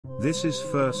This is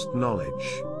first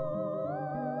knowledge.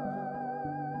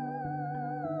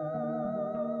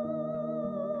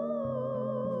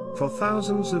 For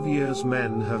thousands of years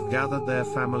men have gathered their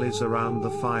families around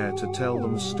the fire to tell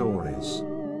them stories.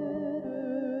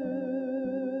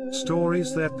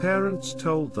 Stories their parents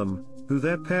told them, who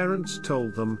their parents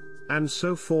told them, and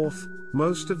so forth.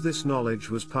 Most of this knowledge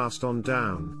was passed on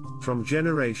down, from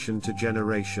generation to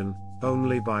generation,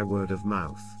 only by word of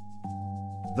mouth.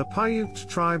 The Paiute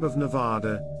tribe of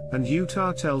Nevada and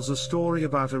Utah tells a story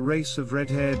about a race of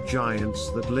red-haired giants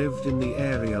that lived in the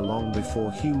area long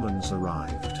before humans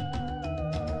arrived.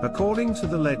 According to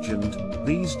the legend,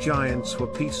 these giants were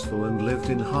peaceful and lived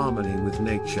in harmony with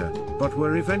nature, but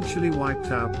were eventually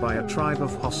wiped out by a tribe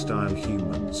of hostile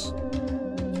humans.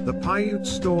 The Paiute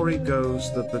story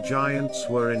goes that the giants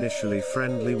were initially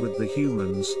friendly with the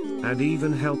humans, and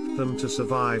even helped them to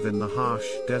survive in the harsh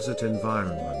desert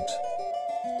environment.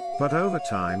 But over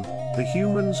time, the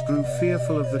humans grew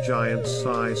fearful of the giants'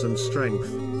 size and strength,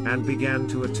 and began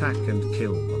to attack and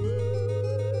kill them.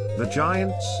 The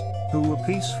giants, who were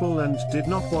peaceful and did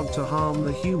not want to harm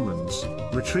the humans,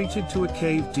 retreated to a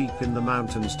cave deep in the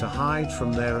mountains to hide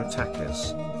from their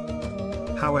attackers.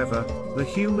 However, the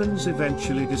humans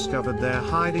eventually discovered their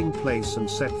hiding place and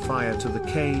set fire to the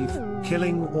cave,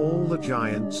 killing all the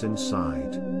giants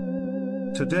inside.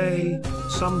 Today,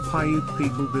 some Paiute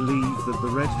people believe that the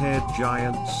red-haired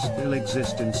giants still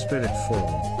exist in spirit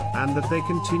form, and that they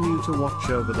continue to watch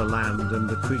over the land and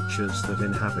the creatures that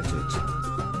inhabit it.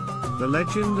 The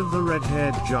legend of the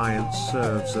red-haired giants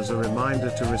serves as a reminder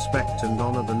to respect and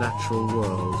honor the natural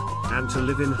world, and to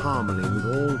live in harmony with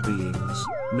all beings,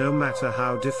 no matter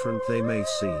how different they may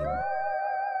seem.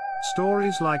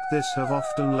 Stories like this have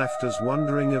often left us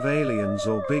wondering of aliens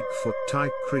or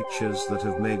Bigfoot-type creatures that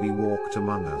have maybe walked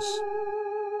among us.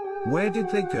 Where did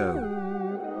they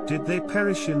go? Did they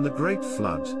perish in the Great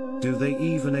Flood? Do they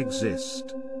even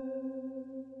exist?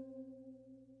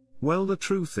 Well, the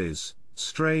truth is,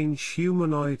 strange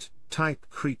humanoid-type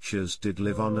creatures did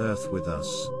live on Earth with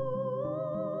us.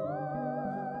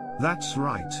 That's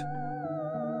right.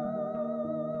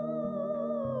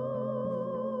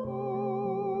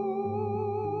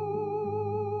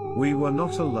 We were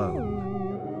not alone.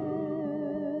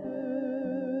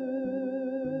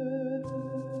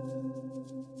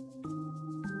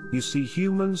 You see,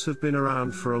 humans have been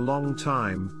around for a long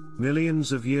time,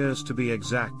 millions of years to be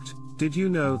exact. Did you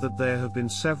know that there have been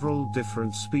several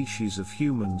different species of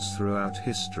humans throughout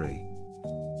history?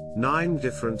 9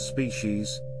 different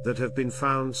species that have been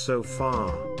found so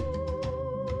far.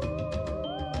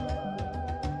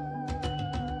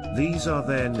 These are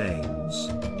their names.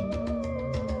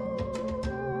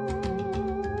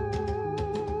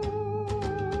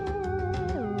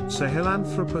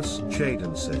 Sahelanthropus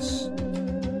chadensis.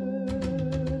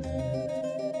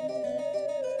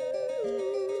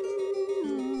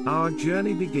 Our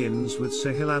journey begins with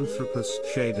Sahelanthropus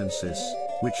chadensis,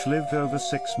 which lived over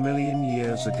 6 million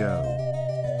years ago.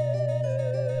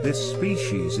 This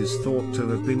species is thought to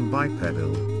have been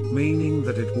bipedal, meaning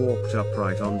that it walked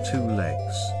upright on 2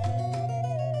 legs.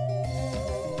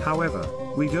 However,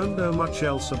 we don't know much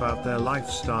else about their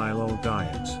lifestyle or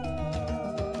diet.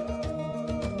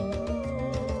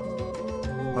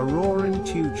 ALoNe.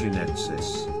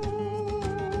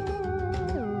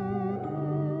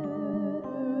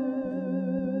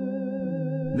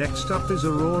 Next up is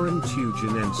ALoNe,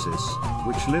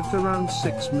 which lived around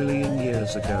 6 million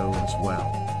years ago as well.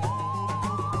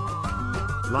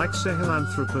 Like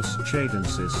Sahelanthropus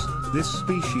chadensis, this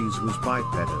species was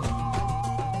bipedal.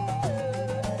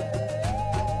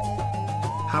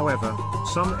 However,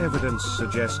 some evidence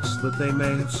suggests that they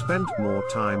may have spent more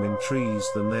time in trees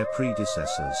than their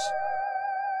predecessors.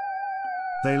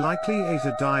 They likely ate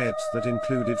a diet that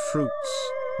included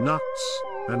fruits, nuts,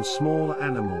 and small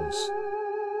animals.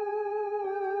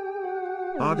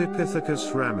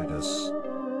 Ardipithecus ramidus.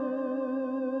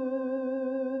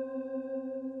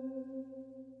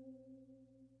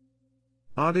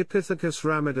 Ardipithecus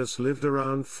ramidus lived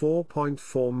around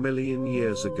 4.4 million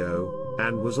years ago,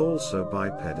 and was also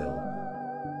bipedal.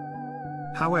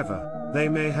 However, they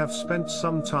may have spent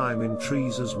some time in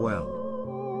trees as well.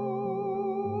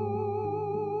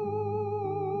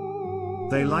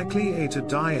 They likely ate a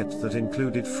diet that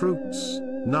included fruits,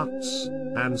 nuts,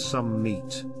 and some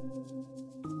meat.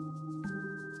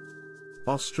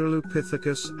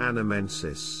 Australopithecus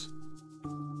anamensis.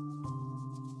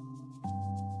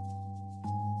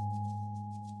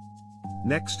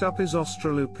 Next up is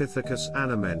Australopithecus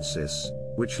anamensis,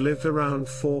 which lived around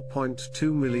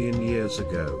 4.2 million years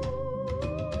ago.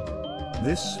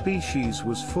 This species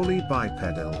was fully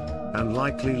bipedal, and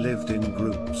likely lived in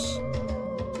groups.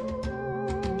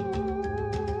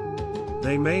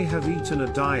 They may have eaten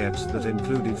a diet that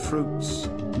included fruits,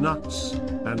 nuts,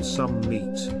 and some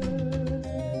meat.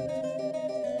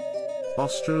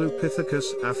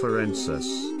 Australopithecus afarensis.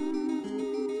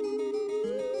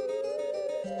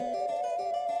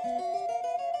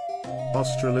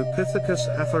 Australopithecus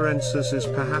afarensis is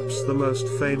perhaps the most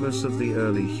famous of the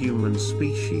early human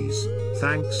species,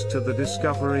 thanks to the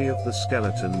discovery of the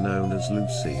skeleton known as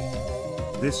Lucy.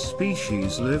 This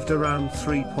species lived around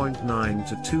 3.9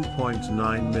 to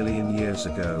 2.9 million years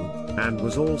ago, and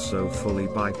was also fully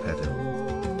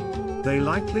bipedal. They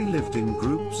likely lived in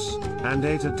groups, and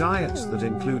ate a diet that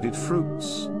included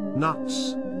fruits,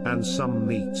 nuts, and some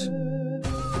meat.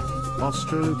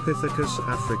 Australopithecus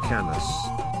africanus.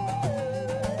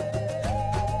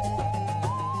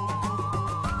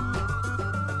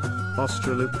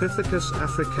 Australopithecus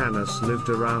africanus lived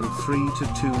around 3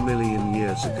 to 2 million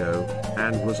years ago,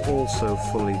 and was also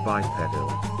fully bipedal.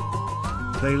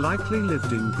 They likely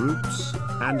lived in groups,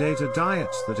 and ate a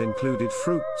diet that included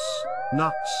fruits,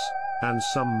 nuts, and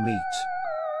some meat.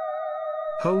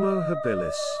 Homo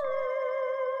habilis.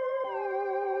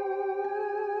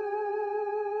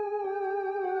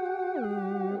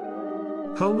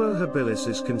 Homo habilis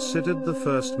is considered the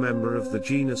first member of the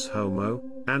genus Homo,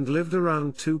 and lived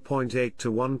around 2.8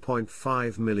 to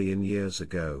 1.5 million years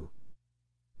ago.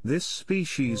 This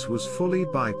species was fully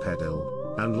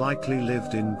bipedal, and likely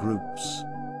lived in groups.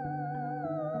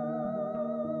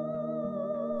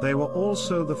 They were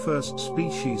also the first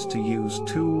species to use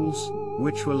tools,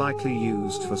 which were likely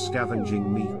used for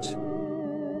scavenging meat.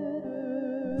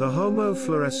 The Homo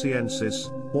floresiensis,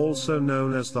 also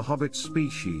known as the hobbit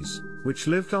species, which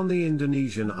lived on the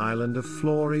Indonesian island of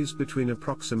Flores between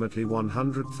approximately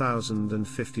 100,000 and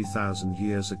 50,000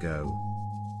 years ago.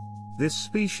 This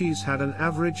species had an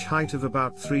average height of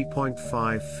about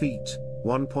 3.5 feet,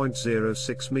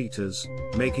 1.06 meters,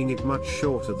 making it much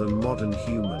shorter than modern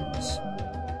humans.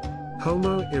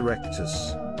 Homo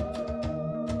erectus.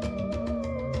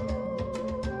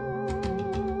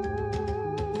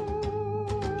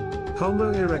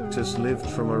 Homo erectus lived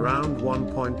from around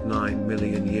 1.9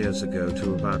 million years ago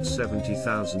to about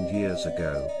 70,000 years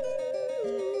ago.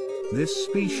 This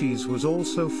species was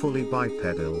also fully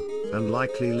bipedal, and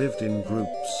likely lived in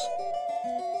groups.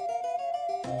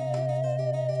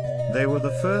 They were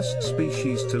the first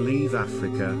species to leave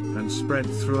Africa and spread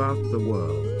throughout the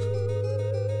world.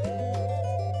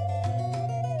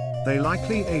 They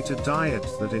likely ate a diet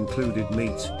that included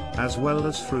meat, as well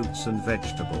as fruits and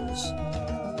vegetables.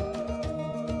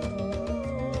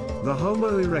 The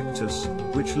Homo erectus,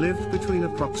 which lived between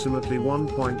approximately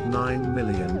 1.9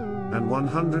 million and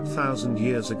 100,000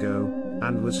 years ago,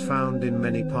 and was found in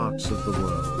many parts of the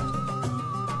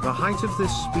world. The height of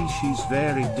this species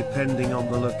varied depending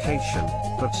on the location,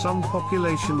 but some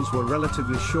populations were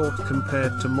relatively short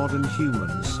compared to modern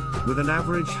humans, with an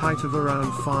average height of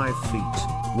around 5 feet,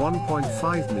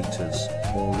 1.5 meters,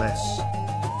 or less.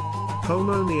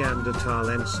 Homo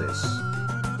neanderthalensis.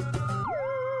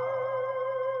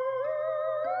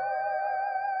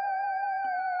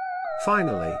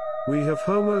 Finally, we have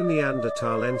Homo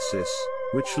neanderthalensis,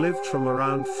 which lived from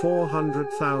around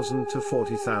 400,000 to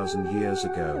 40,000 years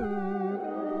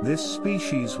ago. This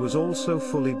species was also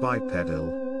fully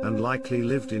bipedal, and likely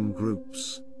lived in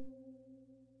groups.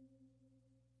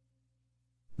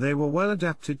 They were well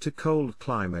adapted to cold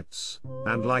climates,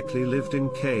 and likely lived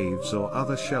in caves or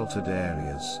other sheltered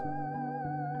areas.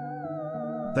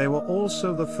 They were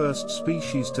also the first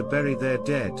species to bury their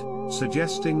dead,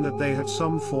 suggesting that they had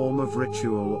some form of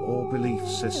ritual or belief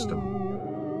system.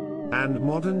 And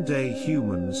modern-day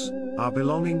humans are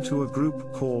belonging to a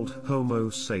group called Homo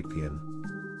sapien.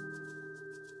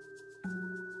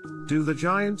 Do the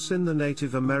giants in the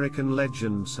Native American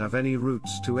legends have any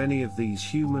roots to any of these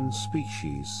human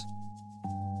species?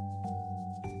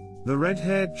 The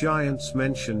red-haired giants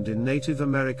mentioned in Native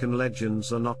American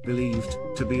legends are not believed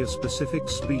to be a specific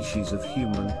species of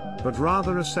human, but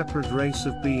rather a separate race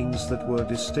of beings that were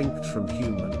distinct from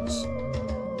humans.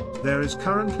 There is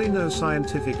currently no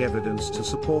scientific evidence to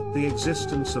support the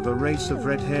existence of a race of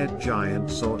red-haired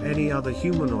giants or any other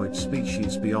humanoid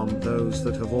species beyond those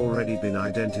that have already been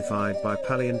identified by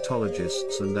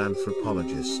paleontologists and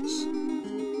anthropologists.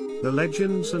 The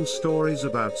legends and stories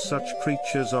about such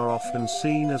creatures are often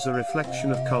seen as a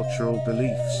reflection of cultural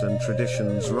beliefs and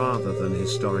traditions rather than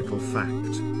historical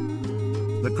fact.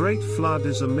 The Great Flood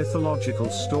is a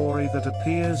mythological story that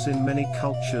appears in many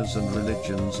cultures and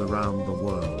religions around the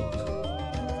world.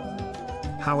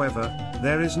 However,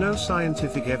 There is no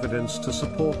scientific evidence to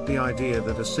support the idea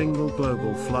that a single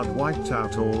global flood wiped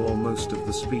out all or most of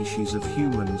the species of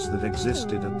humans that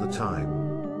existed at the time.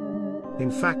 In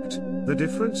fact, the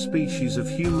different species of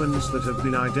humans that have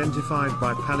been identified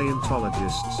by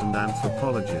paleontologists and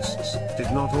anthropologists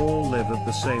did not all live at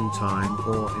the same time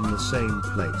or in the same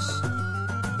place.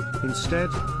 Instead,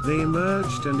 they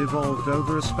emerged and evolved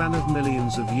over a span of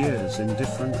millions of years in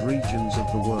different regions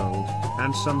of the world,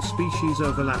 and some species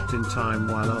overlapped in time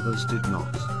while others did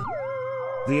not.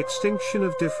 The extinction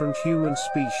of different human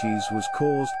species was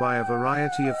caused by a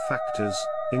variety of factors,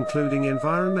 including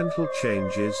environmental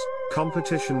changes,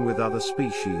 competition with other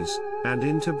species, and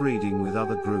interbreeding with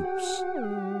other groups.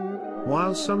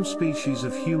 While some species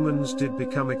of humans did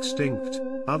become extinct,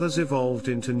 others evolved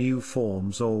into new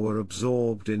forms or were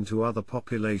absorbed into other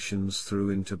populations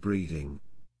through interbreeding.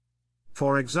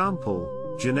 For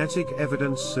example, genetic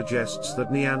evidence suggests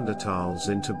that Neanderthals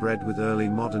interbred with early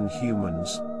modern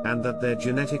humans, and that their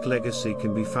genetic legacy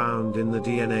can be found in the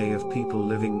DNA of people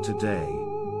living today.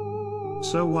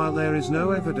 So while there is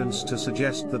no evidence to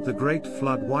suggest that the Great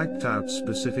Flood wiped out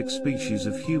specific species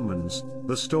of humans,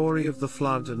 the story of the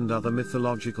flood and other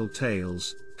mythological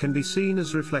tales can be seen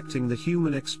as reflecting the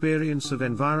human experience of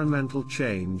environmental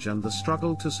change and the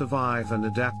struggle to survive and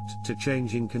adapt to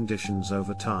changing conditions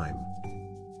over time.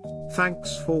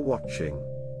 Thanks for watching.